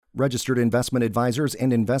Registered investment advisors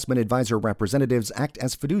and investment advisor representatives act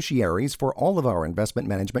as fiduciaries for all of our investment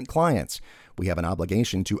management clients. We have an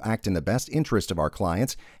obligation to act in the best interest of our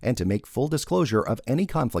clients and to make full disclosure of any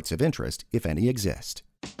conflicts of interest, if any exist.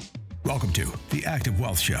 Welcome to the Active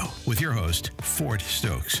Wealth Show with your host, Fort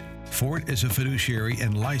Stokes. Fort is a fiduciary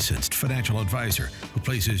and licensed financial advisor who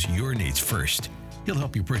places your needs first. He'll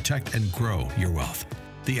help you protect and grow your wealth.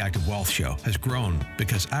 The Active Wealth Show has grown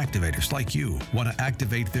because activators like you want to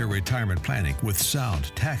activate their retirement planning with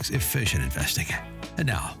sound, tax-efficient investing. And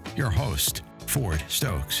now, your host, Fort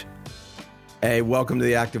Stokes. Hey, welcome to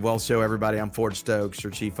the Active Wealth Show, everybody. I'm Fort Stokes,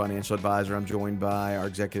 your Chief Financial Advisor. I'm joined by our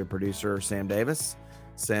Executive Producer, Sam Davis.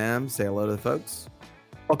 Sam, say hello to the folks.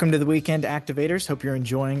 Welcome to the weekend, activators. Hope you're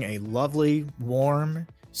enjoying a lovely, warm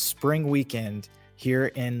spring weekend here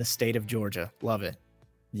in the state of Georgia. Love it.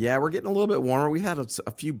 Yeah, we're getting a little bit warmer. We had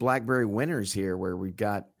a few blackberry winters here where we've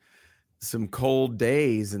got some cold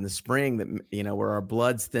days in the spring that, you know, where our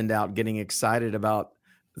blood's thinned out, getting excited about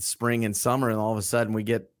the spring and summer. And all of a sudden we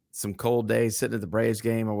get some cold days sitting at the Braves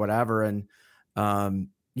game or whatever. And,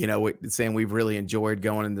 you know, saying we've really enjoyed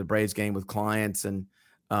going into the Braves game with clients and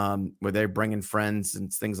where they're bringing friends and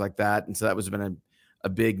things like that. And so that was been a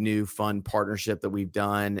big, new, fun partnership that we've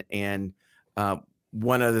done. And,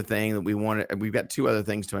 one other thing that we've got two other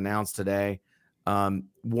things to announce today.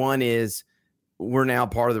 One is we're now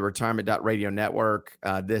part of the Retirement.Radio network.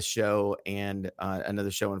 This show and another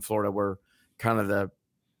show in Florida. We're kind of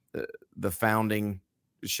the founding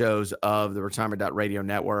shows of the Retirement.Radio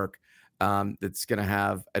network that's going to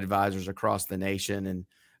have advisors across the nation.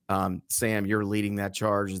 And Sam, you're leading that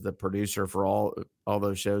charge as the producer for all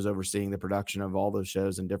those shows, overseeing the production of all those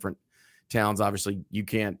shows in different towns. Obviously, you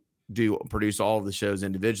can't produce all of the shows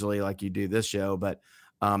individually like you do this show, but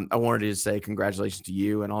I wanted to say congratulations to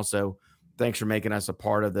you, and also thanks for making us a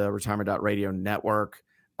part of the Retirement.Radio network.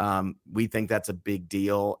 We think that's a big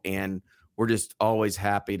deal, and we're just always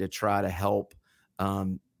happy to try to help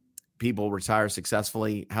people retire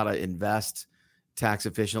successfully, how to invest tax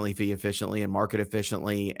efficiently, fee efficiently, and market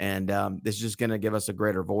efficiently. And this is just going to give us a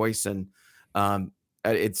greater voice. And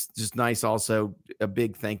it's just nice. Also, a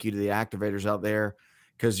big thank you to the activators out there,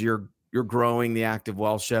 because you're growing the Active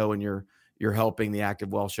Wealth Show, and you're helping the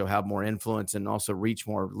Active Wealth Show have more influence and also reach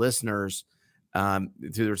more listeners through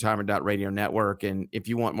the Retirement.Radio network. And if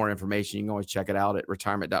you want more information, you can always check it out at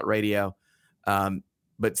Retirement.Radio.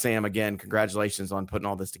 But Sam, again, congratulations on putting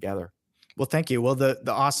all this together. Well, thank you. Well, the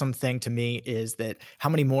awesome thing to me is that how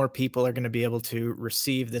many more people are going to be able to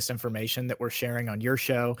receive this information that we're sharing on your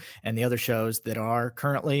show and the other shows that are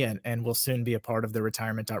currently and will soon be a part of the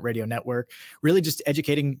Retirement.Radio network. Really just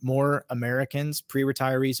educating more Americans,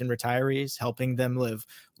 pre-retirees and retirees, helping them live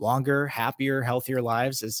longer, happier, healthier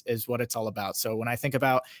lives is what it's all about. So when I think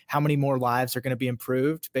about how many more lives are going to be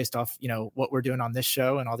improved based off, you know, what we're doing on this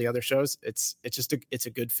show and all the other shows, it's a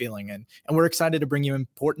good feeling. And we're excited to bring you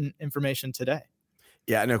important information today.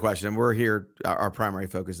 Yeah, no question. And we're here. Our primary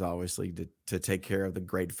focus is obviously to take care of the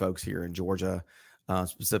great folks here in Georgia,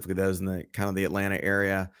 specifically those in the kind of the Atlanta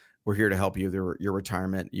area. We're here to help you with your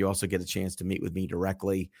retirement. You also get a chance to meet with me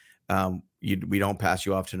directly. We don't pass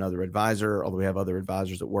you off to another advisor, although we have other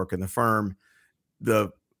advisors that work in the firm.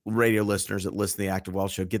 The radio listeners that listen to the Active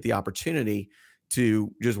Wealth Show get the opportunity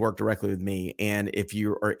to just work directly with me. And if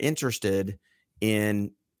you are interested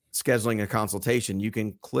in scheduling a consultation, you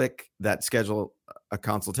can click that schedule a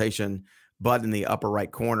consultation button in the upper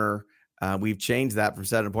right corner. We've changed that from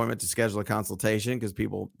set an appointment to schedule a consultation because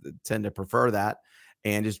people tend to prefer that.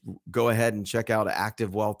 And just go ahead and check out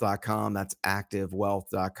activewealth.com. That's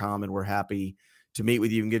activewealth.com. And we're happy to meet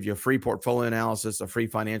with you and give you a free portfolio analysis, a free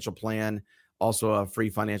financial plan, also a free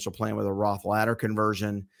financial plan with a Roth ladder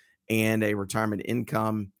conversion, and a retirement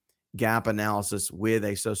income gap analysis with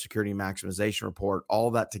a Social Security maximization report. All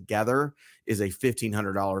that together is a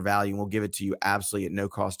 $1,500 value, and we'll give it to you absolutely at no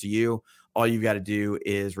cost to you. All you've got to do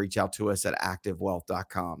is reach out to us at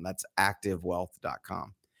activewealth.com. That's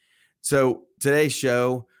activewealth.com. So today's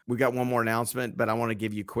show, we got one more announcement, but I want to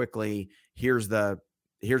give you quickly, here's what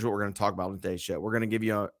we're going to talk about on today's show. We're going to give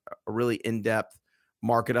you a really in-depth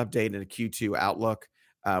market update and a Q2 outlook.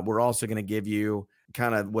 We're also going to give you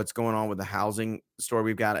kind of what's going on with the housing story.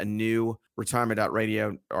 We've got a new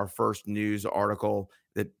Retirement.Radio, our first news article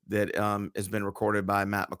that has been recorded by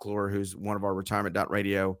Matt McClure, who's one of our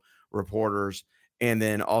Retirement.Radio reporters. And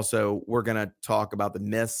then also we're going to talk about the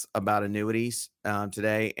myths about annuities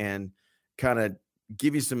today and kind of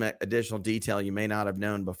give you some additional detail you may not have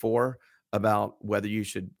known before about whether you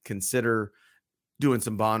should consider doing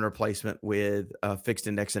some bond replacement with a fixed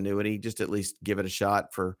index annuity, just at least give it a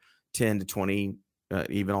shot for 10 to 20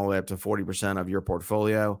 even all the way up to 40% of your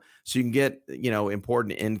portfolio. So you can get,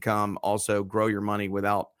 important income, also grow your money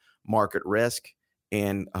without market risk,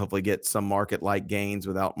 and hopefully get some market-like gains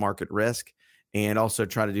without market risk, and also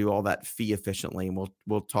try to do all that fee efficiently. And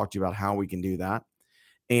we'll talk to you about how we can do that.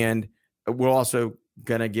 And we're also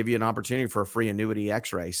going to give you an opportunity for a free annuity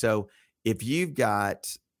x-ray. So if you've got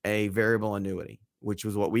a variable annuity, which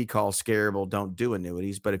was what we call scarable, don't do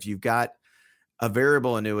annuities, but if you've got a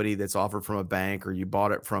variable annuity that's offered from a bank, or you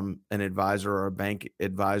bought it from an advisor or a bank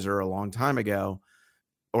advisor a long time ago,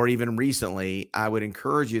 or even recently, I would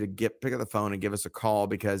encourage you to pick up the phone and give us a call,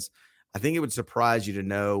 because I think it would surprise you to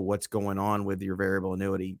know what's going on with your variable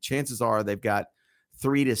annuity. Chances are they've got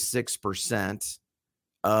 3 to 6%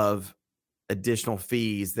 of additional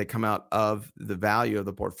fees that come out of the value of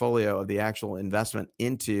the portfolio of the actual investment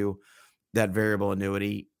into that variable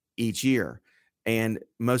annuity each year. And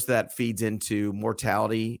most of that feeds into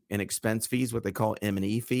mortality and expense fees, what they call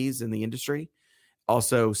M&E fees in the industry,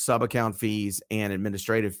 also sub-account fees and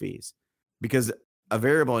administrative fees, because a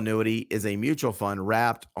variable annuity is a mutual fund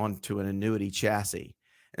wrapped onto an annuity chassis.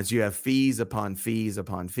 And so you have fees upon fees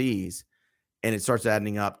upon fees, and it starts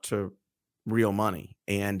adding up to real money.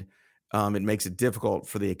 And it makes it difficult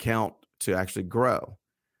for the account to actually grow.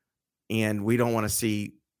 And we don't want to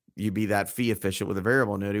see you be that fee efficient with a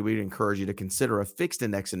variable annuity. We'd encourage you to consider a fixed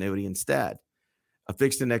index annuity instead. A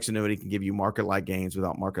fixed index annuity can give you market-like gains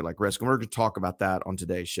without market-like risk. And we're going to talk about that on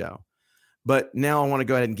today's show. But now I want to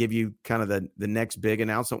go ahead and give you kind of the next big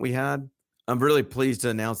announcement we had. I'm really pleased to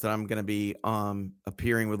announce that I'm going to be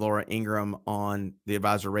appearing with Laura Ingraham on the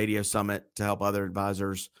Advisor Radio Summit to help other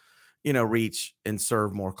advisors, reach and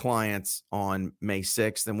serve more clients on May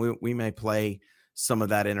 6th. And we may play some of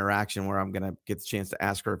that interaction where I'm going to get the chance to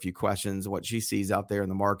ask her a few questions, what she sees out there in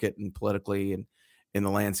the market and politically and in the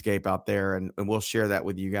landscape out there. And we'll share that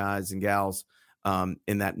with you guys and gals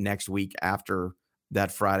in that next week after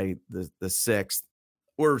that Friday, the 6th.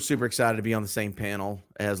 We're super excited to be on the same panel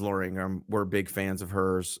as Laura Ingraham. We're big fans of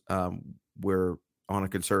hers. We're on a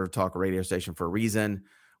conservative talk radio station for a reason.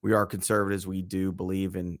 We are conservatives. We do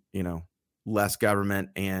believe in, less government,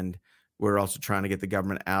 and we're also trying to get the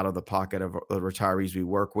government out of the pocket of the retirees we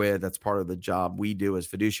work with. That's part of the job we do as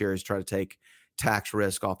fiduciaries, try to take tax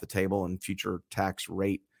risk off the table and future tax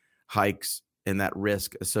rate hikes and that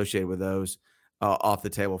risk associated with those off the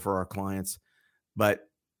table for our clients. But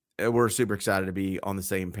we're super excited to be on the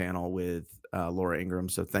same panel with Laura Ingraham.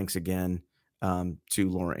 So thanks again to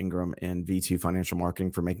Laura Ingraham and V2 Financial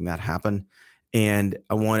Marketing for making that happen. And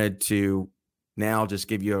I wanted to now just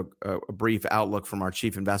give you a brief outlook from our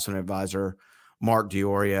Chief Investment Advisor, Mark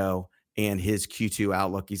Diorio, and his Q2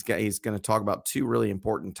 outlook. He's going to talk about two really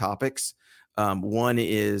important topics. One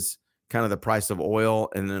is kind of the price of oil,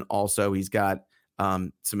 and then also he's got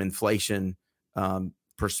some inflation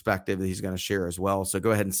perspective that he's going to share as well. So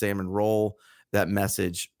go ahead and Sam and roll that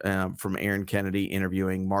message from Aaron Kennedy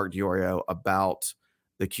interviewing Mark Diorio about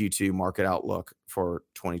the Q2 market outlook for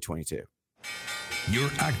 2022. Your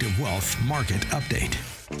Active Wealth Market Update.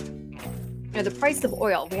 The price of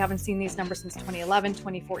oil, we haven't seen these numbers since 2011,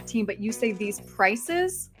 2014, but you say these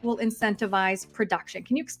prices will incentivize production.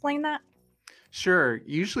 Can you explain that? Sure.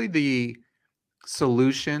 Usually the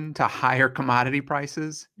solution to higher commodity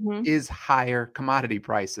prices is higher commodity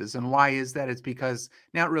prices. And why is that? It's because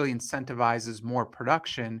now it really incentivizes more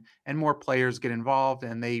production, and more players get involved,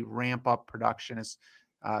 and they ramp up production as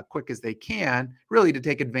quick as they can, really to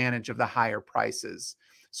take advantage of the higher prices.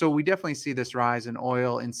 So we definitely see this rise in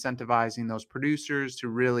oil incentivizing those producers to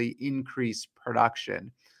really increase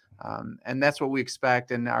production. And that's what we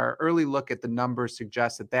expect. And our early look at the numbers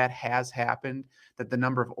suggests that has happened, that the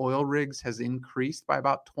number of oil rigs has increased by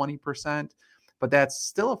about 20%. But that's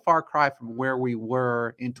still a far cry from where we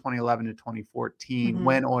were in 2011 to 2014,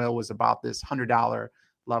 when oil was about this $100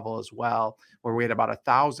 level as well, where we had about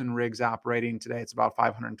 1,000 rigs operating. Today, it's about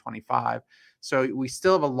 525. So we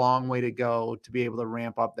still have a long way to go to be able to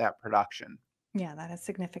ramp up that production. Yeah, that is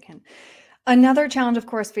significant. Another challenge, of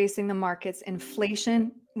course, facing the markets,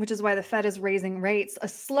 inflation, which is why the Fed is raising rates. A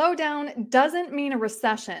slowdown doesn't mean a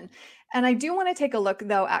recession. And I do want to take a look,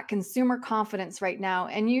 though, at consumer confidence right now.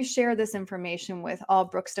 And you share this information with all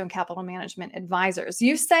Brookstone Capital Management advisors.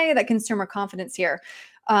 You say that consumer confidence here,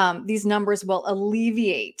 these numbers will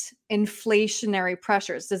alleviate inflationary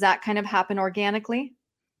pressures. Does that kind of happen organically?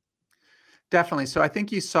 Definitely. So I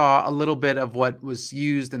think you saw a little bit of what was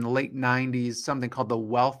used in the late 90s, something called the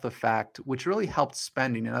wealth effect, which really helped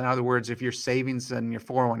spending. In other words, if your savings and your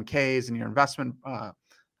 401ks and your investment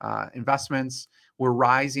investments were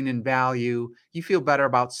rising in value, you feel better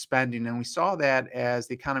about spending. And we saw that as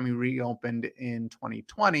the economy reopened in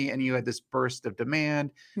 2020, and you had this burst of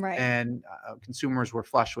demand, Right. and consumers were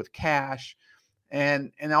flush with cash.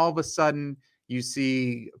 And all of a sudden, you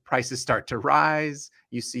see prices start to rise.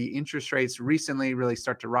 You see interest rates recently really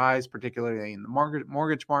start to rise, particularly in the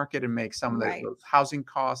mortgage market, and make some of Right. the housing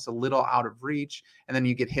costs a little out of reach. And then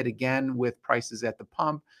you get hit again with prices at the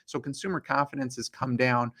pump. So consumer confidence has come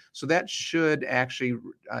down. So that should actually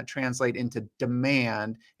translate into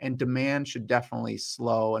demand, and demand should definitely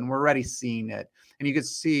slow. And we're already seeing it. And you can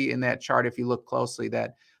see in that chart, if you look closely,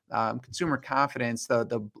 that consumer confidence,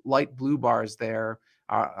 the light blue bars there,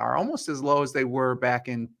 are almost as low as they were back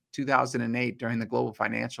in 2008 during the global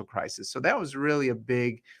financial crisis. So that was really a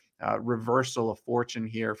big reversal of fortune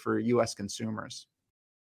here for U.S. consumers.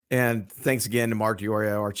 And thanks again to Mark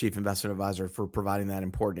Diorio, our Chief Investment Advisor, for providing that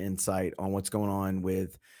important insight on what's going on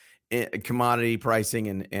with commodity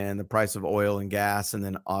pricing and the price of oil and gas, and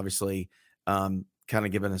then obviously kind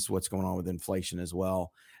of giving us what's going on with inflation as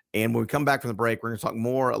well. And when we come back from the break, we're going to talk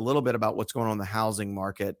a little bit about what's going on in the housing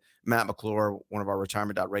market. Matt McClure, one of our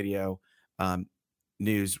Retirement.radio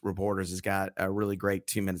news reporters, has got a really great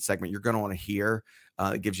 2-minute segment you're going to want to hear.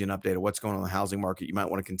 It gives you an update of what's going on in the housing market. You might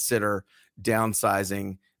want to consider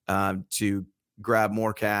downsizing to grab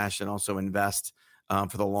more cash and also invest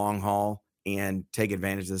for the long haul and take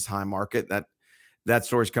advantage of this high market. That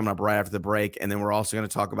story's coming up right after the break. And then we're also going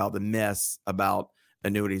to talk about the myths about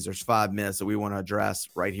annuities. There's 5 myths that we want to address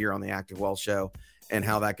right here on the Active Wealth Show and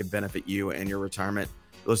how that could benefit you and your retirement.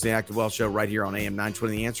 Listen to the Active Wealth Show right here on AM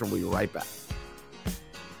 920 The Answer, and we'll be right back.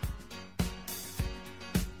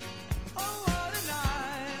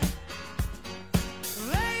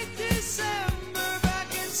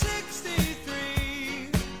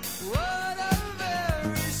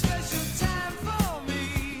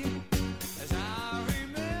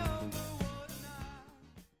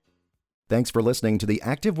 Thanks for listening to the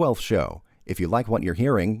Active Wealth Show. If you like what you're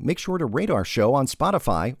hearing, make sure to rate our show on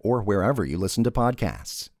Spotify or wherever you listen to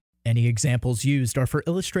podcasts. Any examples used are for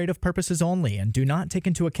illustrative purposes only and do not take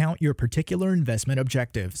into account your particular investment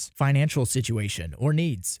objectives, financial situation, or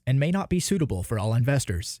needs, and may not be suitable for all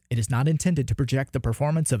investors. It is not intended to project the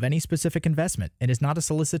performance of any specific investment and is not a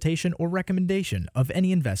solicitation or recommendation of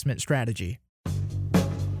any investment strategy.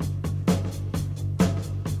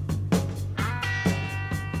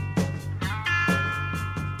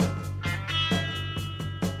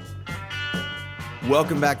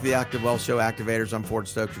 Welcome back to the Active Wealth Show, Activators. I'm Ford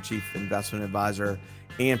Stokes, your Chief Investment Advisor.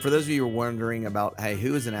 And for those of you who are wondering about, hey,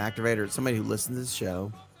 who is an activator? It's somebody who listens to this show,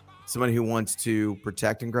 somebody who wants to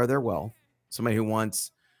protect and grow their wealth, somebody who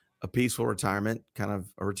wants a peaceful retirement, kind of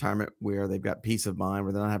a retirement where they've got peace of mind,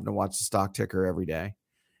 where they're not having to watch the stock ticker every day.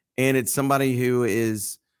 And it's somebody who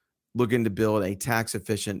is looking to build a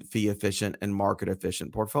tax-efficient, fee-efficient, and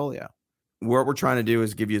market-efficient portfolio. What we're trying to do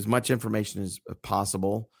is give you as much information as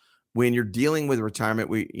possible. When you're dealing with retirement,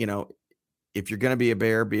 if you're going to be a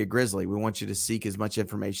bear, be a grizzly. We want you to seek as much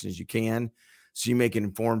information as you can so you make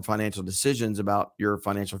informed financial decisions about your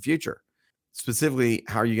financial future. Specifically,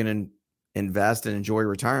 how are you going to invest and enjoy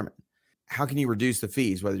retirement? How can you reduce the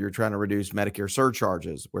fees, whether you're trying to reduce Medicare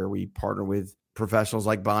surcharges, where we partner with professionals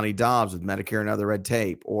like Bonnie Dobbs with Medicare and Other Red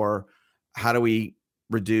Tape, or how do we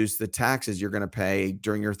reduce the taxes you're going to pay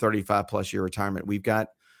during your 35-plus year retirement? We've got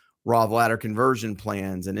Roth ladder conversion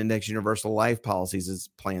plans and index universal life policies as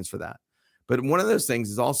plans for that. But one of those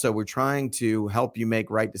things is also we're trying to help you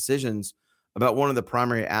make right decisions about one of the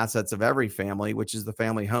primary assets of every family, which is the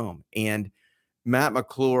family home. And Matt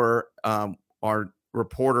McClure, our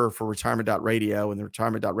reporter for Retirement.radio and the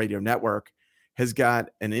Retirement.radio network, has got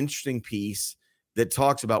an interesting piece that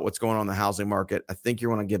talks about what's going on in the housing market. I think you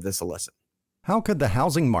want to give this a listen. How could the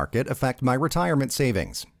housing market affect my retirement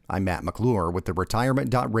savings? I'm Matt McClure with the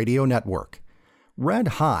Retirement.radio network. Red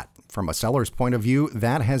hot. From a seller's point of view,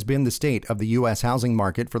 that has been the state of the U.S. housing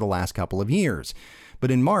market for the last couple of years.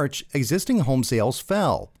 But in March, existing home sales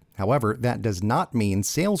fell. However, that does not mean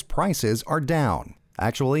sales prices are down.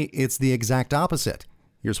 Actually, it's the exact opposite.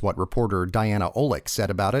 Here's what reporter Diana Olick said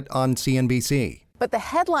about it on CNBC. But the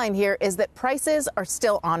headline here is that prices are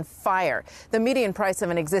still on fire. The median price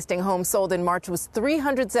of an existing home sold in March was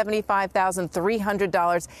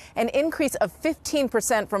 $375,300, an increase of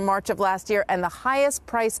 15% from March of last year, and the highest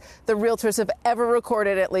price the realtors have ever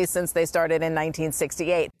recorded, at least since they started in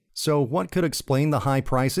 1968. So what could explain the high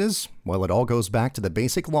prices? Well, it all goes back to the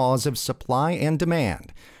basic laws of supply and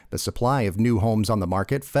demand. The supply of new homes on the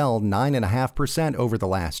market fell 9.5% over the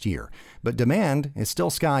last year, but demand is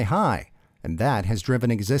still sky high. And that has driven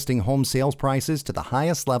existing home sales prices to the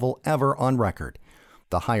highest level ever on record.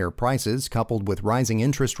 The higher prices, coupled with rising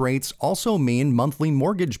interest rates, also mean monthly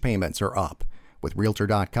mortgage payments are up, with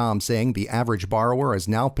Realtor.com saying the average borrower is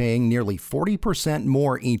now paying nearly 40%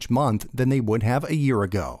 more each month than they would have a year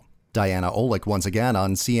ago. Diana Olick once again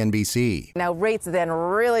on CNBC. Now, rates then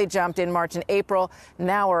really jumped in March and April.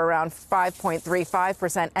 Now we're around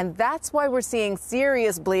 5.35%. And that's why we're seeing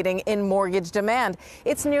serious bleeding in mortgage demand.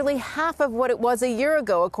 It's nearly half of what it was a year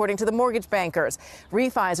ago, according to the mortgage bankers.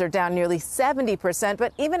 Refis are down nearly 70%.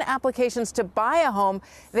 But even applications to buy a home,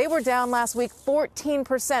 they were down last week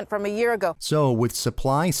 14% from a year ago. So with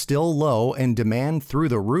supply still low and demand through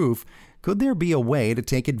the roof, could there be a way to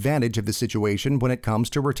take advantage of the situation when it comes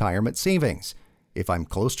to retirement savings? If I'm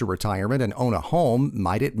close to retirement and own a home,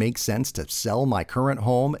 might it make sense to sell my current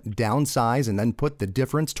home, downsize, and then put the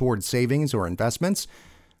difference towards savings or investments?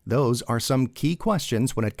 Those are some key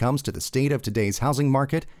questions when it comes to the state of today's housing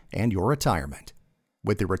market and your retirement.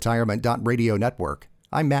 With the Retirement.radio network,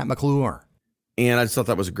 I'm Matt McClure. And I just thought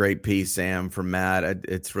that was a great piece, Sam, from Matt.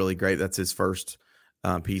 It's really great. That's his first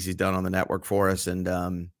piece he's done on the network for us.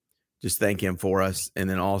 And just thank him for us. And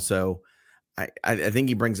then also, I think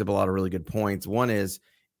he brings up a lot of really good points. One is,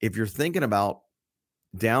 if you're thinking about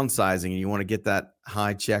downsizing and you want to get that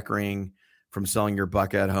high check ring from selling your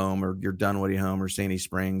Buckhead home or your Dunwoody home or Sandy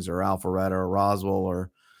Springs or Alpharetta or Roswell or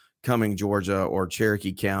Cumming, Georgia, or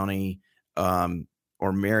Cherokee County or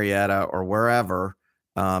Marietta or wherever,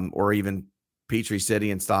 or even Peachtree City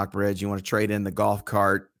and Stockbridge, you want to trade in the golf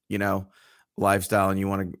cart, lifestyle and you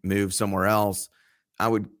want to move somewhere else, I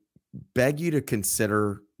would beg you to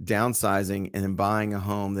consider downsizing and then buying a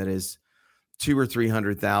home that is $200,000 or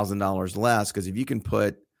 $300,000 less. Because if you can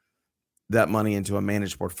put that money into a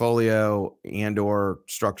managed portfolio and or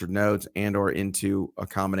structured notes and or into a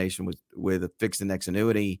combination with a fixed index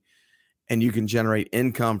annuity, and you can generate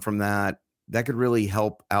income from that, that could really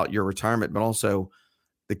help out your retirement. But also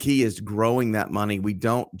the key is growing that money. We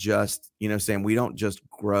don't just, Sam, we don't just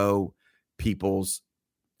grow people's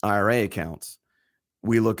IRA accounts.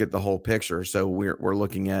 We look at the whole picture. So we're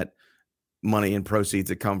looking at money and proceeds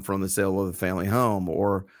that come from the sale of the family home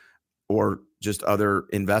or just other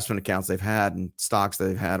investment accounts they've had and stocks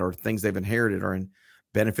they've had or things they've inherited or in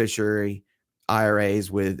beneficiary IRAs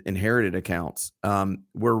with inherited accounts.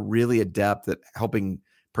 We're really adept at helping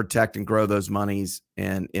protect and grow those monies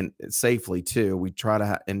and safely too. We try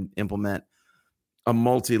to implement a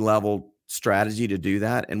multi-level strategy to do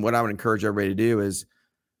that. And what I would encourage everybody to do is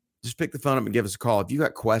just pick the phone up and give us a call. If you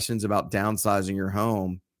got questions about downsizing your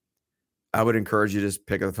home, I would encourage you to just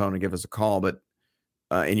pick up the phone and give us a call. But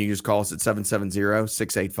and you just call us at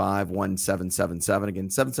 770-685-1777. Again,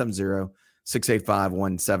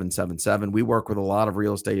 770-685-1777. We work with a lot of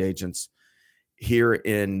real estate agents here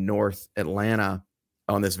in North Atlanta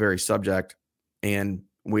on this very subject, and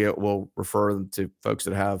we will refer them to folks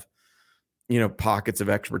that have, pockets of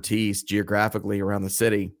expertise geographically around the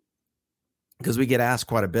city, because we get asked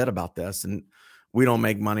quite a bit about this, and we don't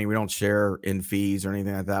make money. We don't share in fees or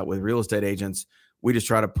anything like that with real estate agents. We just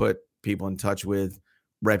try to put people in touch with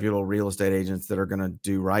reputable real estate agents that are going to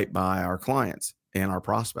do right by our clients and our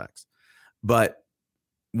prospects. But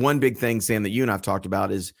one big thing, Sam, that you and I've talked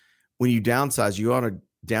about is when you downsize, you ought to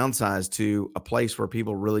downsize to a place where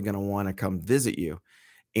people are really going to want to come visit you.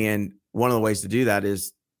 And one of the ways to do that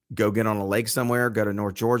is go get on a lake somewhere, go to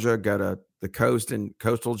North Georgia, go to the coast and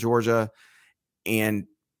coastal Georgia, and,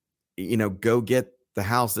 go get the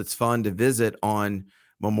house that's fun to visit on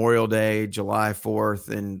Memorial Day, July 4th,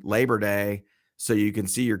 and Labor Day, so you can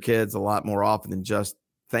see your kids a lot more often than just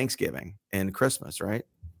Thanksgiving and Christmas, right?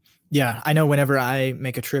 Yeah, I know whenever I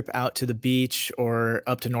make a trip out to the beach or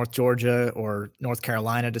up to North Georgia or North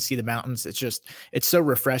Carolina to see the mountains, it's so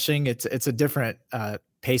refreshing. It's a different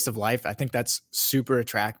pace of life. I think that's super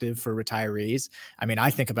attractive for retirees. I mean,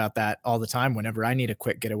 I think about that all the time whenever I need a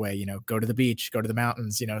quick getaway, go to the beach, go to the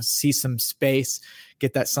mountains, see some space,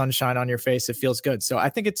 get that sunshine on your face. It feels good. So I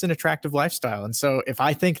think it's an attractive lifestyle. And so if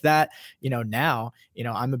I think that, now,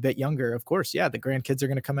 I'm a bit younger, of course, yeah, the grandkids are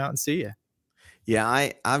going to come out and see you. Yeah,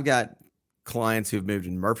 I've got clients who've moved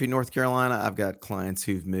in Murphy, North Carolina. I've got clients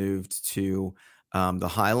who've moved to the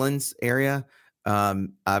Highlands area.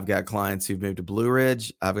 I've got clients who've moved to Blue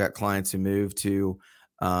Ridge. I've got clients who moved to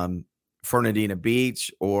Fernandina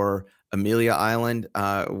Beach or Amelia Island.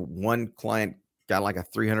 One client got like a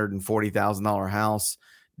 $340,000 house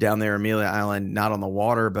down there, Amelia Island, not on the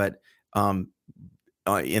water, but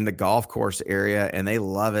in the golf course area, and they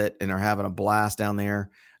love it and are having a blast down there.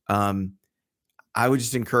 I would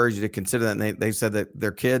just encourage you to consider that. And they said that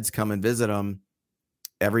their kids come and visit them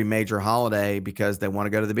every major holiday because they want to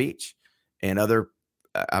go to the beach. And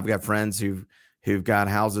I've got friends who've who've got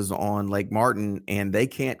houses on Lake Martin, and they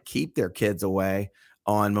can't keep their kids away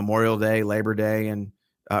on Memorial Day, Labor Day, and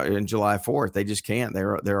July 4th. They just can't.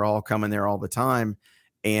 They're all coming there all the time,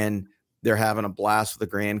 and they're having a blast with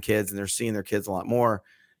the grandkids, and they're seeing their kids a lot more.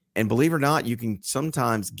 And believe it or not, you can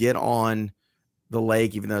sometimes get on the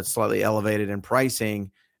lake, even though it's slightly elevated in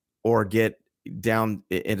pricing, or get down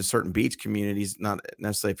into certain beach communities, not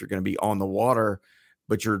necessarily if you're going to be on the water,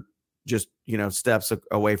 but you're just, steps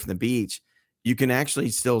away from the beach. You can actually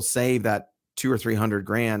still save that $200,000 or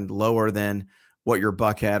 $300,000 lower than what your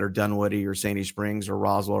Buckhead or Dunwoody or Sandy Springs or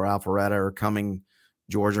Roswell or Alpharetta or Cumming,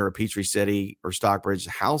 Georgia or Peachtree City or Stockbridge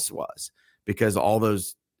house was, because all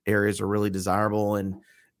those areas are really desirable. And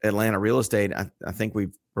Atlanta real estate, I think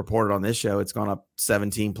we've reported on this show, it's gone up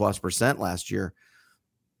 17+% last year.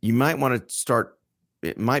 You might want to start,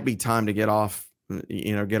 it might be time to get off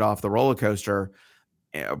the roller coaster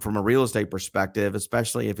from a real estate perspective,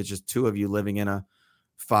 especially if it's just two of you living in a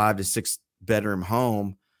 5 to 6 bedroom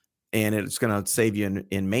home, and it's going to save you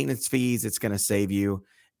in maintenance fees. It's going to save you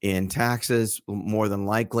in taxes more than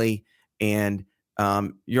likely. And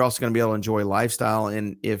you're also going to be able to enjoy lifestyle.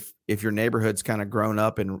 And if your neighborhood's kind of grown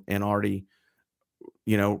up and already,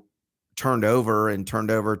 turned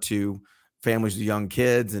over to families with young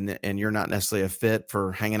kids, and you're not necessarily a fit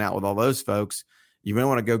for hanging out with all those folks, you may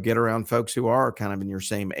want to go get around folks who are kind of in your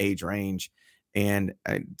same age range and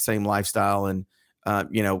same lifestyle. And,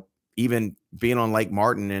 even being on Lake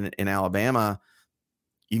Martin in Alabama,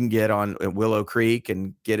 you can get on Willow Creek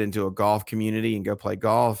and get into a golf community and go play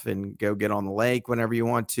golf and go get on the lake whenever you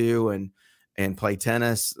want to, and play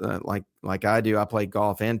tennis. Like I do. I play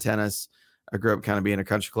golf and tennis. I grew up kind of being a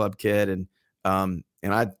country club kid, and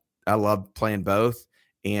I love playing both.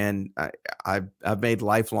 And I've made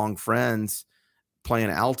lifelong friends playing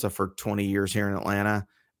Alta for 20 years here in Atlanta,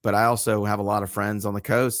 but I also have a lot of friends on the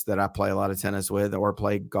coast that I play a lot of tennis with or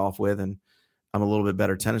play golf with. And I'm a little bit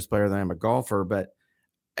better tennis player than I'm a golfer, but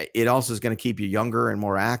it also is going to keep you younger and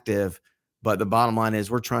more active. But the bottom line is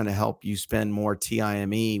we're trying to help you spend more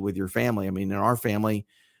TIME with your family. I mean, in our family,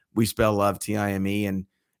 we spell love TIME,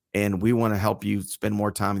 and we want to help you spend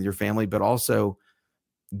more time with your family, but also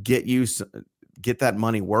get that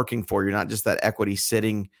money working for you, not just that equity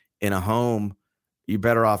sitting in a home. You're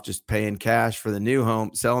better off just paying cash for the new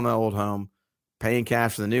home, selling the old home, paying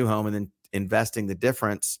cash for the new home, and then investing the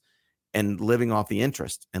difference and living off the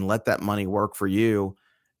interest, and let that money work for you,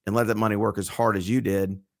 and let that money work as hard as you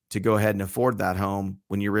did to go ahead and afford that home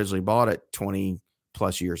when you originally bought it 20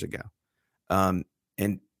 plus years ago. And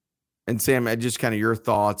Sam, just kind of your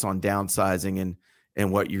thoughts on downsizing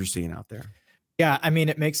and what you're seeing out there. Yeah, I mean,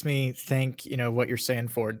 it makes me think, what you're saying,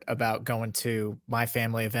 Ford, about going to my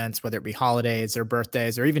family events, whether it be holidays or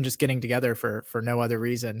birthdays, or even just getting together for no other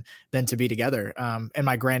reason than to be together. And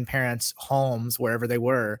my grandparents' homes, wherever they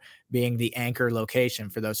were, being the anchor location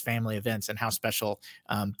for those family events, and how special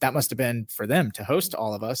that must have been for them to host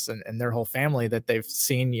all of us and their whole family that they've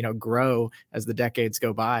seen, grow as the decades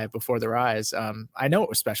go by before their eyes. I know it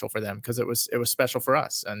was special for them because it was special for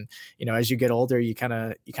us. And, as you get older, you kind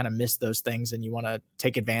of miss those things, and you want to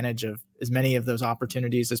take advantage of as many of those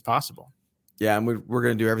opportunities as possible. Yeah. And we're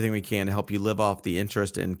going to do everything we can to help you live off the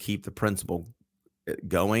interest and keep the principal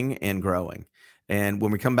going and growing. And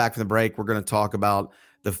when we come back from the break, we're going to talk about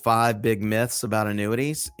the 5 big myths about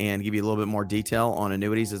annuities and give you a little bit more detail on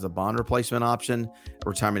annuities as a bond replacement option, a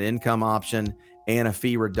retirement income option, and a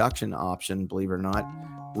fee reduction option, believe it or not,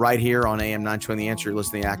 right here on AM 920 The Answer. You're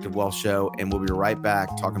listening to the Active Wealth Show, and we'll be right back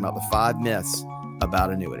talking about the 5 myths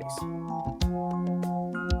about annuities.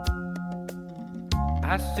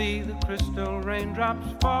 I see the crystal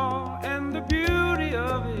raindrops fall, and the beauty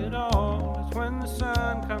of it all is when the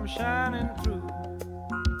sun comes shining through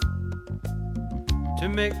to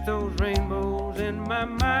make those rainbows in my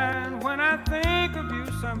mind when I think of you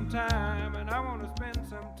sometime, and I want to spend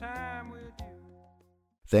some time with you.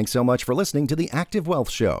 Thanks so much for listening to the Active Wealth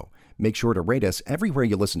Show. Make sure to rate us everywhere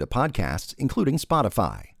you listen to podcasts, including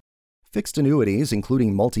Spotify. Fixed annuities,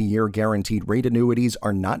 including multi-year guaranteed rate annuities,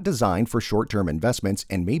 are not designed for short-term investments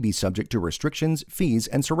and may be subject to restrictions, fees,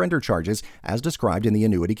 and surrender charges as described in the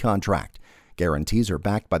annuity contract. Guarantees are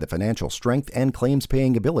backed by the financial strength and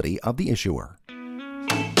claims-paying ability of the issuer.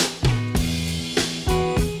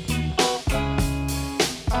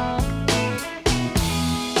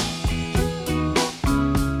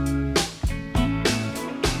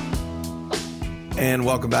 And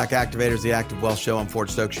welcome back, Activators, the Active Wealth Show. I'm Ford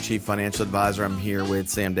Stokes, your Chief Financial Advisor. I'm here with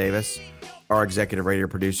Sam Davis, our Executive Radio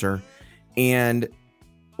Producer. And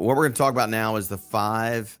what we're going to talk about now is the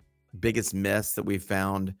 5 biggest myths that we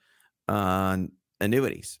found on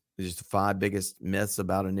annuities. Just the 5 biggest myths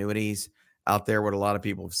about annuities. out there what a lot of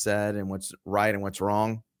people have said and what's right and what's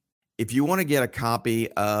wrong. If you want to get a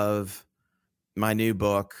copy of my new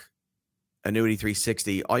book, Annuity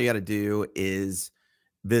 360, all you got to do is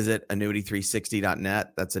visit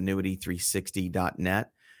annuity360.net. That's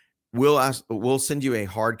annuity360.net. We'll send you a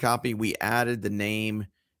hard copy. We added the name,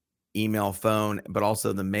 email, phone, but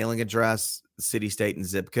also the mailing address, city, state, and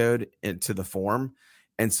zip code into the form.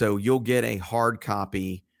 And so you'll get a hard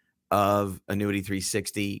copy of Annuity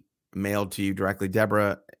 360 mailed to you directly.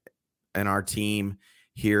 Deborah and our team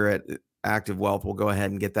here at Active Wealth will go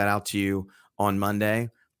ahead and get that out to you on Monday.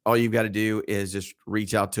 All you've got to do is just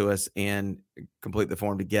reach out to us and complete the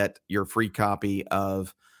form to get your free copy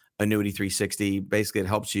of Annuity 360. Basically, it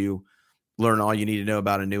helps you learn all you need to know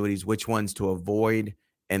about annuities, which ones to avoid,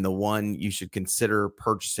 and the one you should consider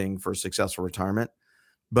purchasing for successful retirement.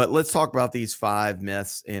 But let's talk about these 5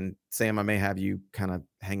 myths. And Sam, I may have you kind of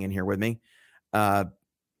hang in here with me. But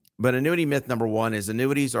annuity myth number 1 is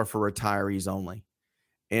annuities are for retirees only.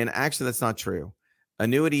 And actually, that's not true.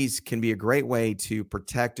 Annuities can be a great way to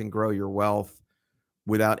protect and grow your wealth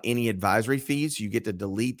without any advisory fees. You get to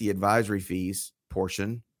delete the advisory fees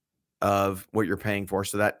portion of what you're paying for.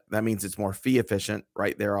 So that means it's more fee efficient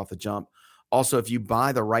right there off the jump. Also, if you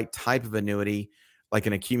buy the right type of annuity, like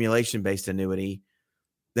an accumulation-based annuity,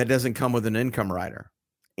 that doesn't come with an income rider.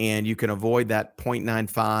 And you can avoid that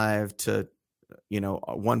 0.95 to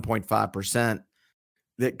 1.5%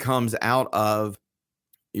 that comes out of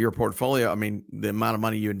your portfolio. I mean, the amount of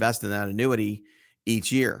money you invest in that annuity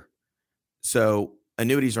each year. So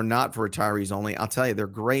annuities are not for retirees only. I'll tell you, they're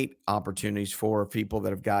great opportunities for people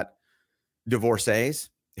that have got divorcees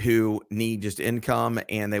who need just income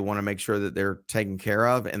and they want to make sure that they're taken care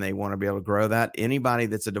of and they want to be able to grow that. Anybody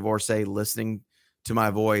that's a divorcee listening to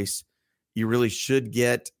my voice, you really should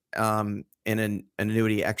get an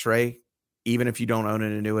annuity x-ray, even if you don't own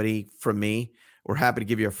an annuity from me. We're happy to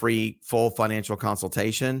give you a free full financial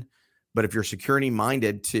consultation. But if you're security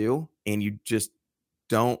minded too, and you just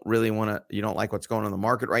don't really want to, you don't like what's going on in the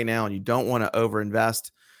market right now, and you don't want to overinvest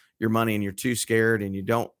your money, and you're too scared, and you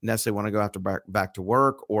don't necessarily want to go after back to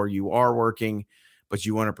work, or you are working, but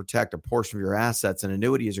you want to protect a portion of your assets, an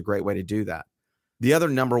annuity is a great way to do that. The other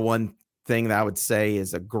number one thing that I would say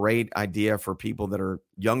is a great idea for people that are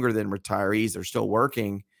younger than retirees, they're still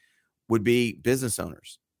working, would be business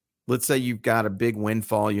owners. Let's say you've got a big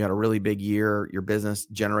windfall, you had a really big year, your business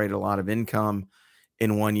generated a lot of income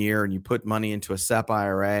in one year, and you put money into a SEP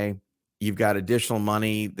IRA. You've got additional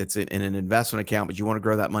money that's in an investment account, but you want to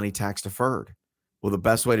grow that money tax deferred. Well, the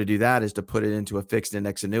best way to do that is to put it into a fixed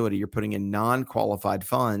index annuity. You're putting in non-qualified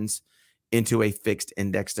funds into a fixed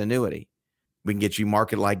indexed annuity. We can get you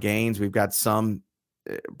market-like gains. We've got some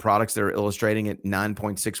products that are illustrating at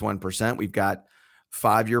 9.61%. We've got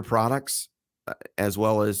 5-year products as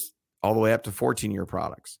well as all the way up to 14-year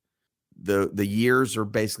products. The years are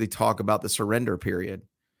basically talk about the surrender period.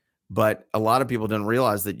 But a lot of people don't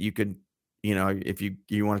realize that you could, if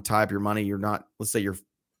you want to tie up your money, you're not, let's say you're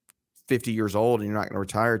 50 years old and you're not going to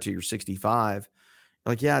retire till you're 65.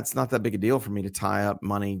 You're like, yeah, it's not that big a deal for me to tie up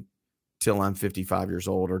money till I'm 55 years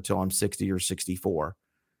old or till I'm 60 or 64.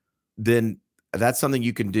 Then that's something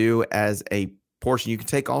you can do as a portion. You can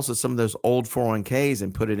take also some of those old 401ks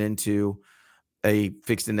and put it into a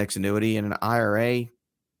fixed index annuity and an IRA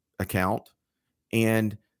account.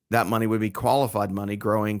 And that money would be qualified money,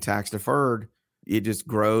 growing tax deferred. It just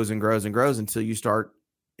grows and grows and grows until you start,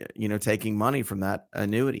 taking money from that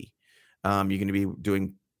annuity. You can be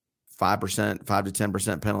doing 5%, 5 to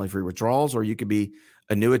 10% penalty-free withdrawals, or you could be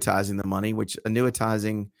annuitizing the money, which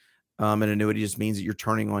annuitizing an annuity just means that you're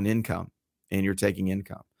turning on income and you're taking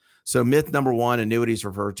income. So myth number 1, annuities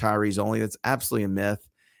are for retirees only. That's absolutely a myth.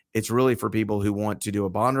 It's really for people who want to do a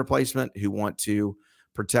bond replacement, who want to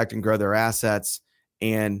protect and grow their assets,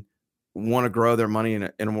 and want to grow their money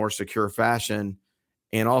in a more secure fashion,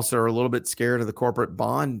 and also are a little bit scared of the corporate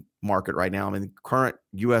bond market right now. I mean, the current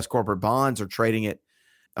U.S. corporate bonds are trading at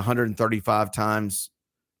 135 times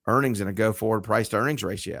earnings in a go-forward price-to-earnings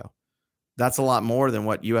ratio. That's a lot more than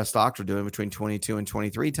what U.S. stocks are doing, between 22 and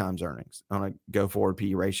 23 times earnings on a go-forward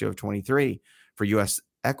P/E ratio of 23 for U.S.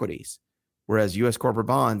 equities, whereas U.S. corporate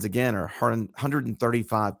bonds, again, are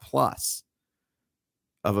 135 plus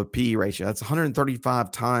of a P/E ratio. That's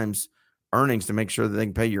 135 times earnings to make sure that they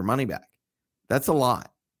can pay your money back. That's a lot.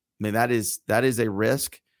 I mean, that is a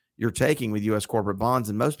risk you're taking with U.S. corporate bonds,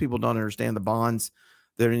 and most people don't understand the bonds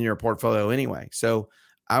that are in your portfolio anyway. So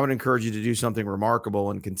I would encourage you to do something remarkable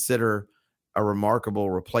and consider a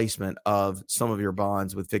remarkable replacement of some of your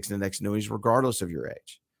bonds with fixed index annuities, regardless of your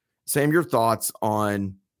age. Sam, your thoughts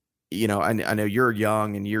on, I know you're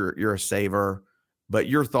young and you're a saver, But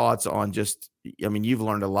your thoughts on just, I mean, you've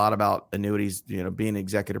learned a lot about annuities, being an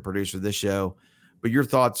executive producer of this show, but your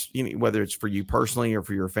thoughts, whether it's for you personally or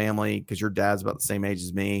for your family, because your dad's about the same age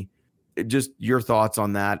as me, just your thoughts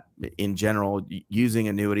on that in general, using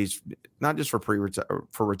annuities, not just for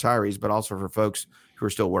retirees, but also for folks who are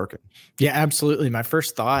still working. Yeah, absolutely. My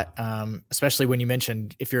first thought, especially when you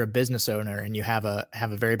mentioned if you're a business owner and you have a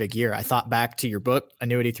very big year, I thought back to your book,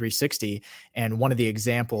 Annuity 360, and one of the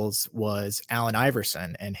examples was Allen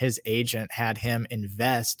Iverson, and his agent had him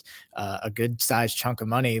invest a good sized chunk of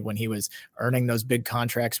money when he was earning those big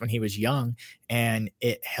contracts when he was young, and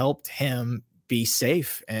it helped him be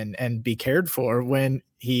safe and be cared for when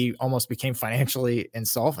he almost became financially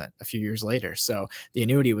insolvent a few years later. So the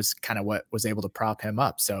annuity was kind of what was able to prop him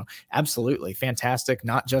up. So absolutely fantastic,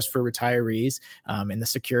 not just for retirees, and the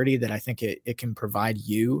security that I think it can provide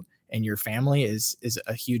you and your family is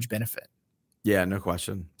a huge benefit. Yeah, no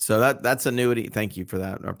question. So that's annuity. Thank you for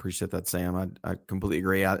that. I appreciate that, Sam. I completely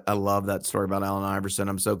agree. I love that story about Allen Iverson.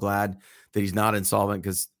 I'm so glad that he's not insolvent,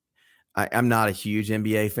 because I'm not a huge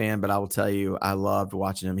NBA fan, but I will tell you, I loved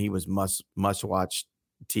watching him. He was must watch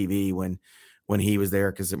TV when he was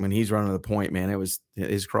there, because when he's running the point, man, it was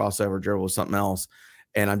his crossover dribble was something else.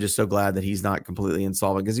 And I'm just so glad that he's not completely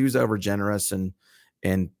insolvent, because he was over generous and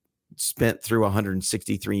spent through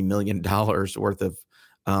 $163 million worth of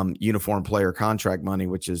uniform player contract money,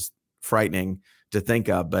 which is frightening to think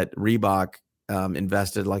of. But Reebok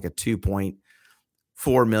invested like a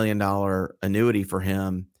 $2.4 million annuity for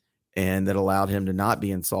him, and that allowed him to not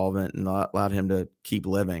be insolvent and allowed him to keep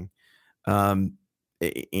living,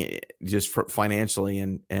 just financially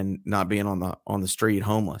and not being on the street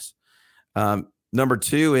homeless. Number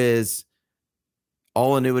two is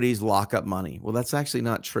all annuities lock up money. Well, that's actually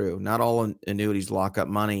not true. Not all annuities lock up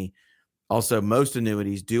money. Also, most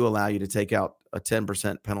annuities do allow you to take out a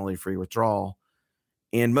 10% penalty-free withdrawal.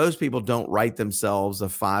 And most people don't write themselves a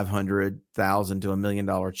 $500,000 to $1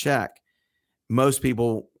 million check. Most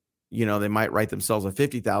people, they might write themselves a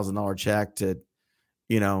 $50,000 check to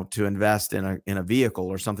invest in a vehicle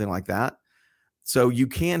or something like that. So you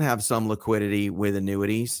can have some liquidity with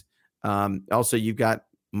annuities. Also, you've got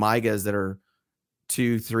MYGAs that are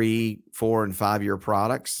 2, 3, 4, and 5 year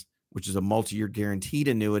products, which is a multi-year guaranteed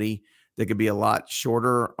annuity that could be a lot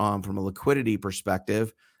shorter from a liquidity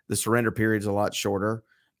perspective. The surrender period is a lot shorter.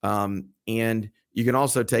 And you can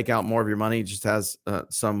also take out more of your money. It just has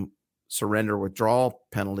some surrender withdrawal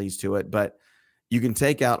penalties to it, but you can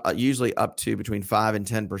take out usually up to between 5 and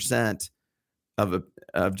 10% of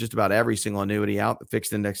just about every single annuity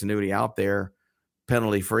fixed index annuity out there,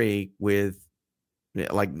 penalty free, with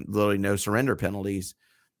like literally no surrender penalties,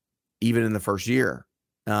 even in the first year.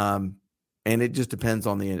 And it just depends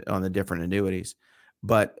on the different annuities,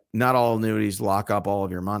 but not all annuities lock up all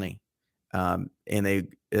of your money. And they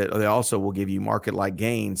also will give you market-like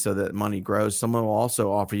gains so that money grows. Someone will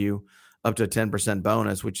also offer you up to a 10%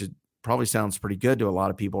 bonus, which probably sounds pretty good to a lot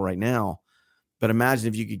of people right now. But imagine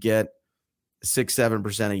if you could get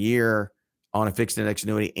 6-7% a year on a fixed index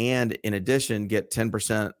annuity, and in addition, get a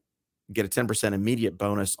 10% immediate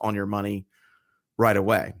bonus on your money right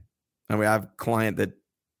away. I mean, I have a client that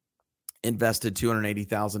invested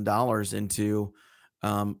 $280,000 into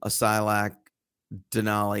a SILAC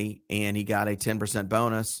Denali, and he got a 10%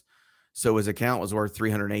 bonus. So his account was worth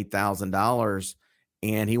 $308,000,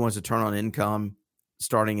 and he wants to turn on income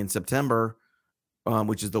starting in September,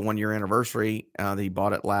 which is the 1 year anniversary. He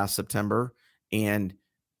bought it last September, and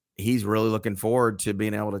he's really looking forward to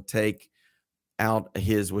being able to take out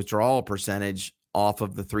his withdrawal percentage off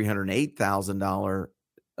of the $308,000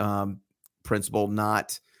 principal,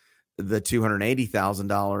 not the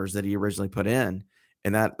 $280,000 that he originally put in.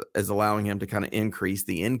 And that is allowing him to kind of increase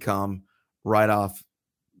the income right off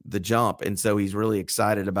the jump. And so he's really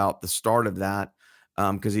excited about the start of that,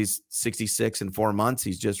 because he's 66 in 4 months.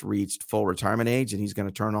 He's just reached full retirement age, and he's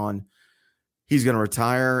going to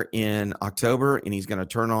retire in October, and he's going to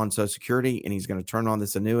turn on Social Security, and he's going to turn on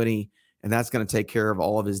this annuity, and that's going to take care of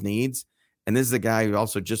all of his needs. And this is a guy who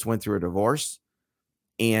also just went through a divorce,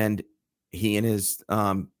 and he and his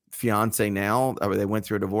fiance now, they went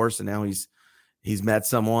through a divorce, and now he's met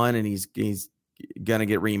someone, and he's going to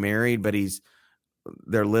get remarried, but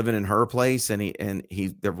they're living in her place, and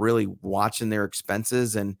they're really watching their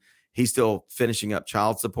expenses, and he's still finishing up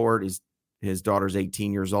child support. His daughter's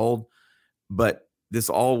 18 years old, but this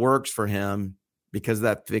all works for him because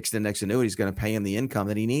that fixed index annuity is going to pay him the income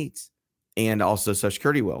that he needs. And also Social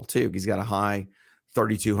Security will too. He's got a high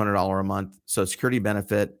 $3,200 a month Social Security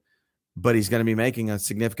benefit, but he's going to be making a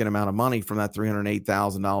significant amount of money from that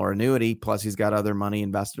 $308,000 annuity. Plus he's got other money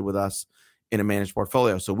invested with us in a managed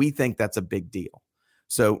portfolio. So we think that's a big deal.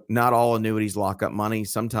 So not all annuities lock up money.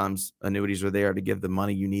 Sometimes annuities are there to give the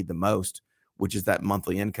money you need the most, which is that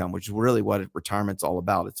monthly income, which is really what retirement's all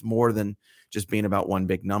about. It's more than just being about one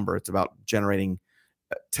big number. It's about generating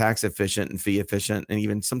tax efficient and fee efficient, and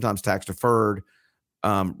even sometimes tax deferred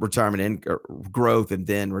retirement growth, and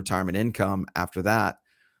then retirement income after that.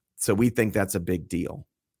 So we think that's a big deal.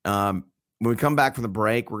 When we come back from the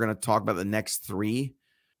break, we're going to talk about the next 3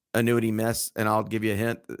 annuity myths, and I'll give you a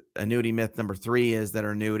hint. Annuity myth number 3 is that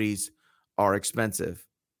our annuities are expensive.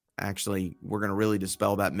 Actually, we're going to really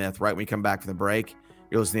dispel that myth right when we come back from the break.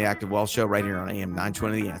 You're listening to the Active Wealth Show right here on AM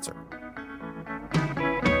 920 The Answer.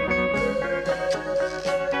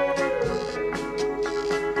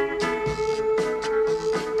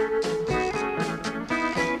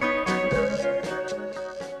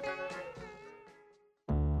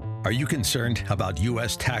 Are you concerned about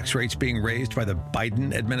U.S. tax rates being raised by the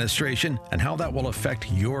Biden administration and how that will affect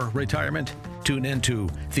your retirement? Tune into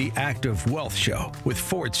the Active Wealth Show with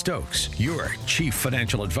Ford Stokes, your chief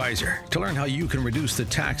financial advisor, to learn how you can reduce the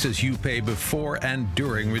taxes you pay before and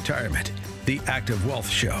during retirement. The Active Wealth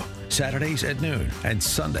Show, Saturdays at noon and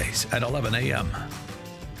Sundays at 11 a.m.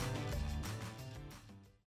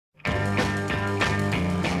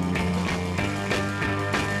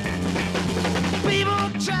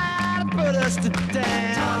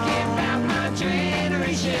 Talking about my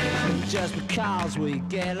generation, just because we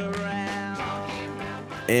get around.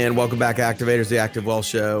 And welcome back, Activators, the Active Wealth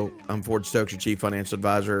Show. I'm Ford Stokes, your chief financial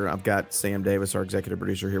advisor. I've got Sam Davis, our executive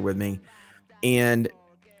producer, here with me. And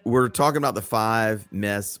we're talking about the 5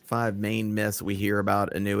 main myths we hear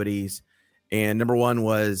about annuities. And number 1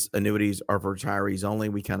 was annuities are for retirees only.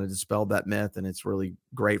 We kind of dispelled that myth, and it's really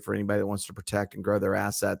great for anybody that wants to protect and grow their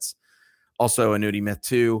assets. Also, annuity myth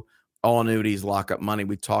 2, all annuities lock up money.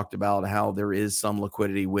 We talked about how there is some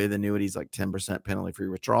liquidity with annuities, like 10% penalty-free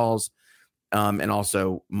withdrawals, and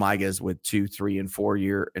also MIGAs with 2, 3, and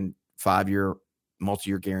 4-year and 5-year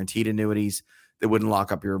multi-year guaranteed annuities that wouldn't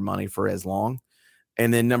lock up your money for as long.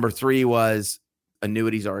 And then number 3 was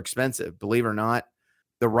annuities are expensive. Believe it or not,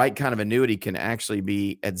 the right kind of annuity can actually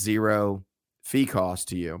be at 0 fee cost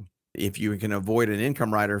to you. If you can avoid an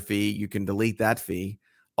income rider fee, you can delete that fee.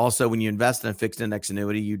 Also, when you invest in a fixed index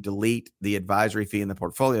annuity, you delete the advisory fee and the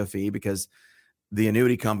portfolio fee because the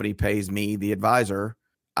annuity company pays me, the advisor.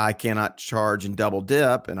 I cannot charge and double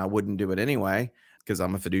dip, and I wouldn't do it anyway because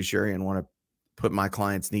I'm a fiduciary and want to put my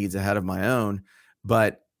clients' needs ahead of my own.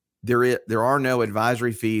 But there are no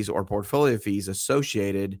advisory fees or portfolio fees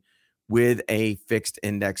associated with a fixed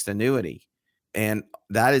indexed annuity. And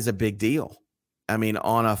that is a big deal. I mean,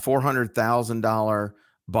 on a $400,000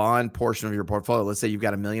 bond portion of your portfolio, let's say you've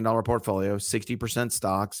got $1 million portfolio, 60%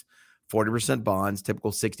 stocks, 40% bonds,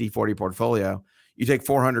 typical 60-40 portfolio. You take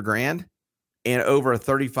 $400,000, and over a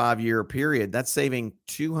 35-year period, that's saving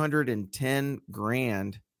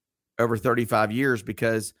 $210,000 over 35 years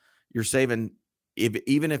because you're saving,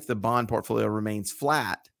 even if the bond portfolio remains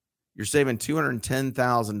flat, you're saving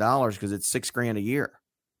 $210,000 because it's $6,000 a year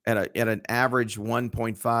at an average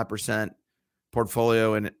 1.5%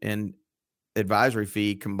 portfolio and advisory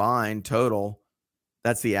fee combined total.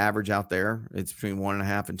 That's the average out there. It's between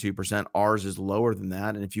 1.5% and 2%. Ours is lower than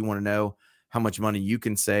that. And if you want to know how much money you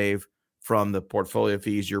can save from the portfolio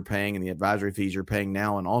fees you're paying and the advisory fees you're paying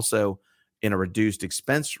now, and also in a reduced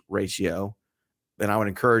expense ratio, then I would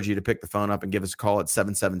encourage you to pick the phone up and give us a call at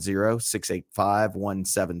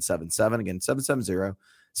 770-685-1777. Again,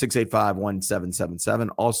 770-685-1777.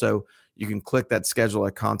 Also, you can click that schedule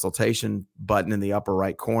a consultation button in the upper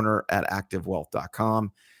right corner at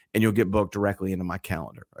activewealth.com, and you'll get booked directly into my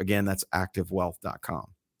calendar. Again, that's activewealth.com.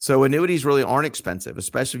 So annuities really aren't expensive,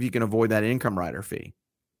 especially if you can avoid that income rider fee.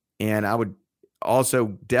 And I would also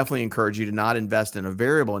definitely encourage you to not invest in a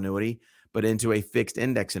variable annuity, but into a fixed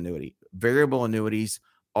index annuity. Variable annuities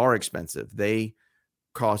are expensive. They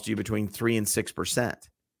cost you between 3 and 6%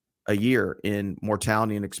 a year in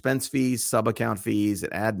mortality and expense fees, sub-account fees,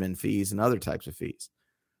 and admin fees, and other types of fees.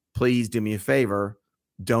 Please do me a favor.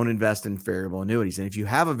 Don't invest in variable annuities. And if you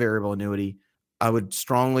have a variable annuity, I would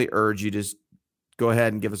strongly urge you to just go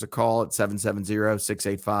ahead and give us a call at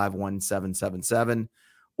 770-685-1777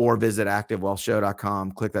 or visit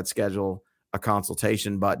activewealthshow.com. Click that schedule a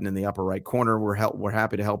consultation button in the upper right corner. We're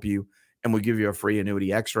happy to help you, and we'll give you a free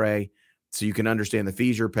annuity x-ray so you can understand the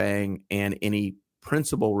fees you're paying and any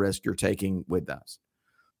principal risk you're taking with us.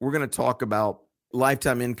 We're going to talk about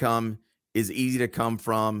lifetime income is easy to come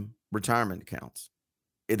from retirement accounts.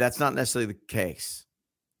 That's not necessarily the case.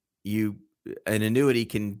 An annuity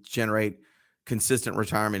can generate consistent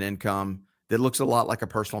retirement income that looks a lot like a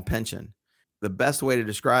personal pension. The best way to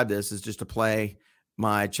describe this is just to play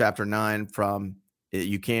my chapter 9 from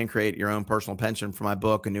You can create your own personal pension for my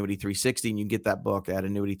book, Annuity 360, and you can get that book at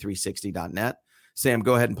annuity360.net. Sam,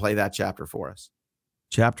 go ahead and play that chapter for us.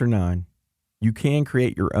 Chapter 9, you can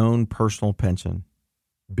create your own personal pension.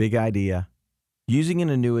 Big idea. Using an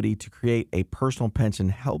annuity to create a personal pension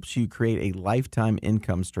helps you create a lifetime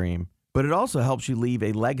income stream, but it also helps you leave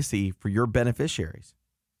a legacy for your beneficiaries.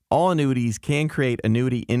 All annuities can create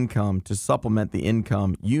annuity income to supplement the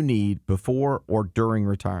income you need before or during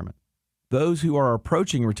retirement. Those who are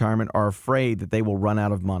approaching retirement are afraid that they will run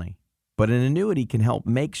out of money, but an annuity can help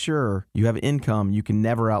make sure you have income you can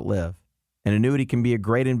never outlive. An annuity can be a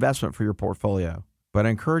great investment for your portfolio, but I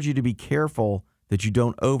encourage you to be careful that you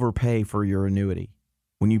don't overpay for your annuity.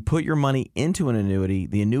 When you put your money into an annuity,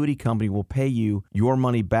 the annuity company will pay you your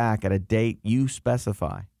money back at a date you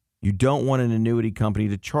specify. You don't want an annuity company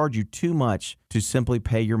to charge you too much to simply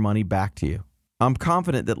pay your money back to you. I'm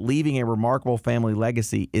confident that leaving a remarkable family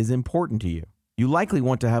legacy is important to you. You likely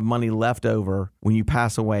want to have money left over when you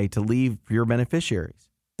pass away to leave for your beneficiaries.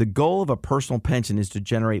 The goal of a personal pension is to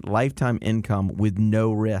generate lifetime income with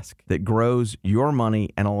no risk that grows your money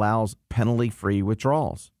and allows penalty-free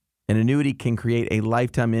withdrawals. An annuity can create a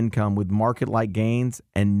lifetime income with market-like gains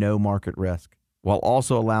and no market risk, while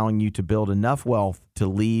also allowing you to build enough wealth to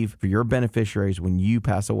leave for your beneficiaries when you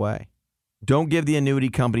pass away. Don't give the annuity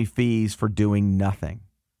company fees for doing nothing.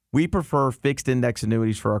 We prefer fixed index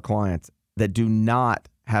annuities for our clients that do not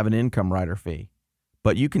have an income rider fee.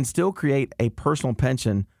 But you can still create a personal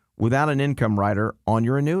pension without an income rider on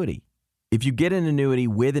your annuity. If you get an annuity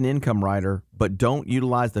with an income rider but don't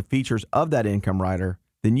utilize the features of that income rider,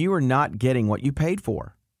 then you are not getting what you paid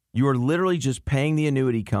for. You are literally just paying the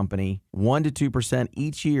annuity company 1% to 2%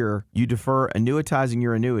 each year you defer annuitizing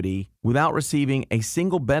your annuity without receiving a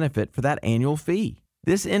single benefit for that annual fee.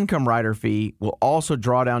 This income rider fee will also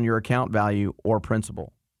draw down your account value or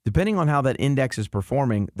principal. Depending on how that index is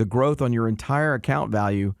performing, the growth on your entire account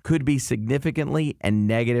value could be significantly and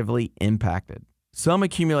negatively impacted. Some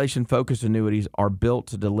accumulation-focused annuities are built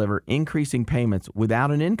to deliver increasing payments without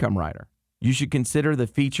an income rider. You should consider the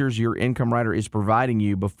features your income rider is providing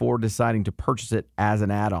you before deciding to purchase it as an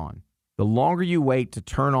add-on. The longer you wait to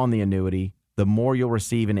turn on the annuity, the more you'll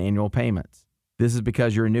receive in annual payments. This is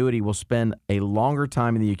because your annuity will spend a longer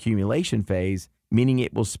time in the accumulation phase, meaning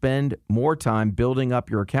it will spend more time building up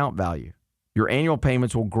your account value. Your annual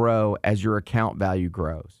payments will grow as your account value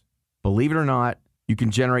grows. Believe it or not, you can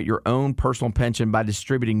generate your own personal pension by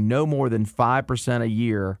distributing no more than 5% a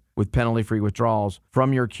year with penalty-free withdrawals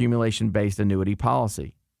from your accumulation-based annuity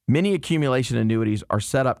policy. Many accumulation annuities are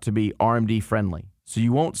set up to be RMD friendly, so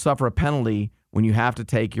you won't suffer a penalty when you have to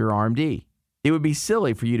take your RMD. It would be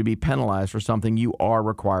silly for you to be penalized for something you are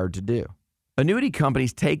required to do. Annuity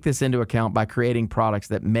companies take this into account by creating products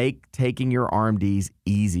that make taking your RMDs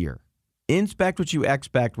easier. Inspect what you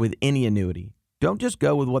expect with any annuity. Don't just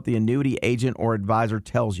go with what the annuity agent or advisor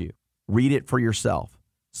tells you. Read it for yourself.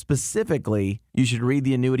 Specifically, you should read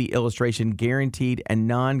the annuity illustration guaranteed and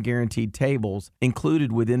non-guaranteed tables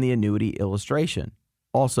included within the annuity illustration.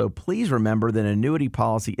 Also, please remember that an annuity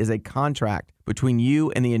policy is a contract between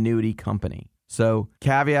you and the annuity company. So,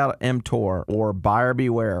 caveat emptor or buyer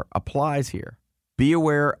beware applies here. Be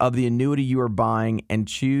aware of the annuity you are buying and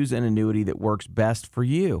choose an annuity that works best for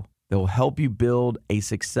you. That will help you build a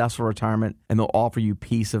successful retirement and they'll offer you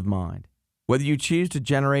peace of mind. Whether you choose to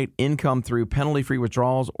generate income through penalty-free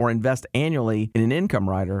withdrawals or invest annually in an income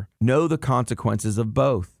rider, know the consequences of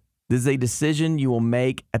both. This is a decision you will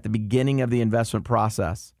make at the beginning of the investment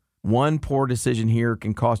process. One poor decision here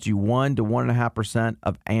can cost you 1 to 1.5%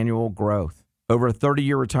 of annual growth. Over a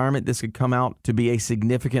 30-year retirement, this could come out to be a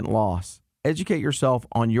significant loss. Educate yourself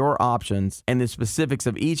on your options and the specifics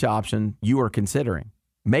of each option you are considering.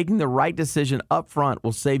 Making the right decision up front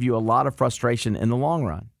will save you a lot of frustration in the long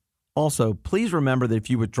run. Also, please remember that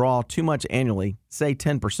if you withdraw too much annually, say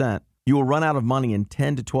 10%, you will run out of money in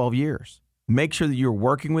 10 to 12 years. Make sure that you're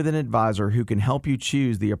working with an advisor who can help you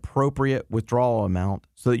choose the appropriate withdrawal amount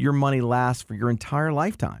so that your money lasts for your entire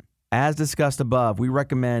lifetime. As discussed above, we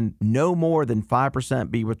recommend no more than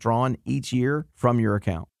 5% be withdrawn each year from your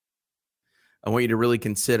account. I want you to really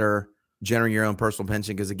consider generating your own personal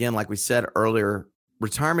pension because, again, like we said earlier,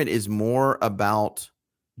 retirement is more about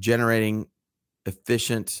generating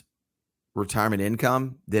efficient retirement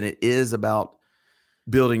income than it is about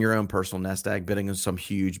building your own personal nest egg, bidding some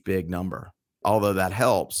huge, big number. Although that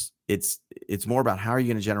helps, it's more about how are you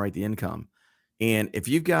going to generate the income. And if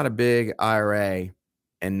you've got a big IRA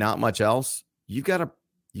and not much else, you've got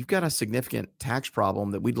a significant tax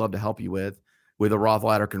problem that we'd love to help you with a Roth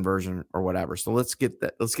IRA conversion or whatever. So let's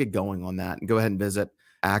get going on that and go ahead and visit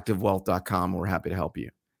activewealth.com. We're happy to help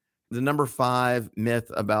you. the number 5 myth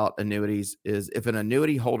about annuities is if an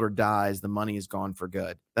annuity holder dies, the money is gone for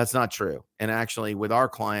good. That's not true. And actually, with our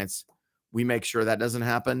clients, we make sure that doesn't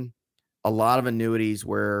happen. A lot of annuities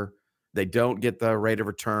where they don't get the rate of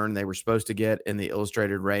return they were supposed to get in the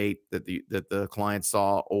illustrated rate that the client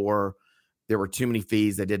saw, or there were too many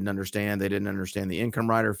fees they didn't understand. They didn't understand the income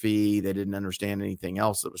rider fee. They didn't understand anything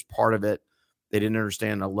else that was part of it. They didn't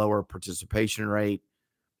understand a lower participation rate.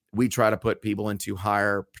 We try to put people into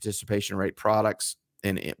higher participation rate products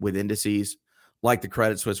and with indices like the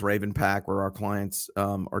Credit Suisse Raven Pack, where our clients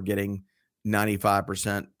are getting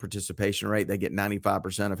 95% participation rate. They get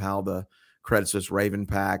 95% of how the Credit Suisse Raven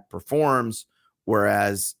Pack performs,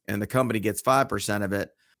 and the company gets 5% of it.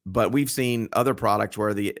 But we've seen other products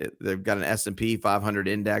where they've got an S&P 500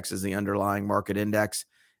 index as the underlying market index,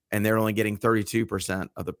 and they're only getting 32%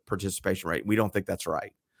 of the participation rate. We don't think that's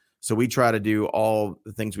right. So we try to do all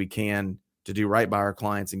the things we can to do right by our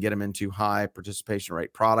clients and get them into high participation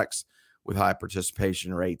rate products with high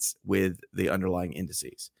participation rates with the underlying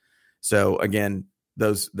indices. So again,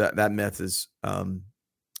 that myth is a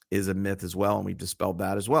myth as well, and we've dispelled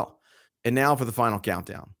that as well. And now for the final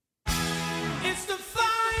countdown. It's the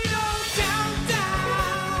final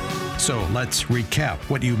countdown. So let's recap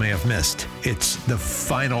what you may have missed. It's the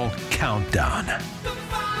final countdown.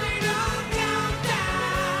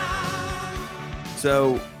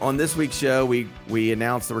 So on this week's show, we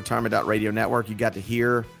announced the Retirement.Radio Network. You got to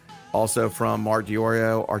hear also from Mark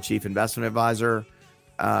Diorio, our chief investment advisor,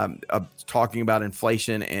 talking about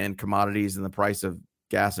inflation and commodities and the price of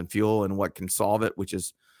gas and fuel and what can solve it, which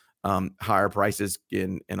is higher prices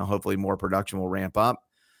and hopefully more production will ramp up.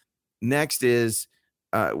 Next is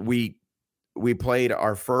we played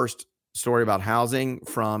our first story about housing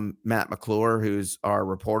from Matt McClure, who's our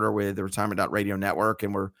reporter with the Retirement.Radio Network,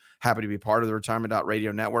 and we're happy to be part of the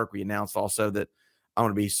Retirement.Radio Network. We announced also that I'm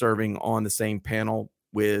going to be serving on the same panel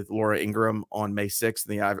with Laura Ingram on May 6th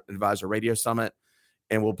in the Advisor Radio Summit,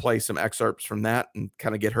 and we'll play some excerpts from that and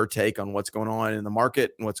kind of get her take on what's going on in the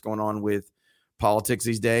market and what's going on with politics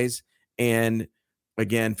these days. And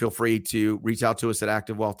again, feel free to reach out to us at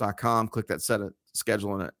activewealth.com, click that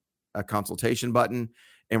schedule and a consultation button,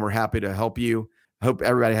 and we're happy to help you. I hope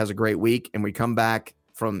everybody has a great week, and we come back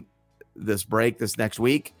from this break this next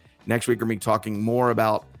week. Next week, we're going to be talking more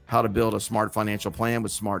about how to build a smart financial plan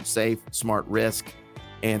with smart safe, smart risk,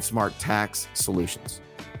 and smart tax solutions.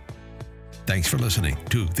 Thanks for listening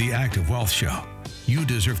to The Active Wealth Show. You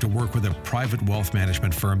deserve to work with a private wealth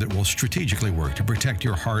management firm that will strategically work to protect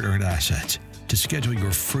your hard-earned assets. To schedule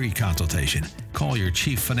your free consultation, call your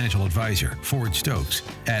chief financial advisor, Ford Stokes,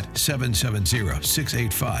 at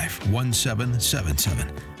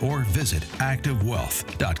 770-685-1777 or visit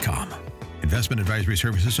activewealth.com. Investment advisory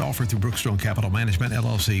services offered through Brookstone Capital Management,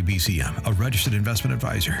 LLC, BCM, a registered investment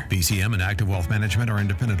advisor. BCM and Active Wealth Management are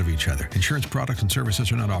independent of each other. Insurance products and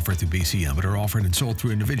services are not offered through BCM, but are offered and sold through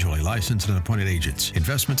individually licensed and appointed agents.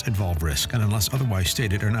 Investments involve risk and, unless otherwise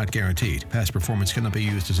stated, are not guaranteed. Past performance cannot be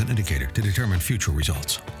used as an indicator to determine future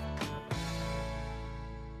results.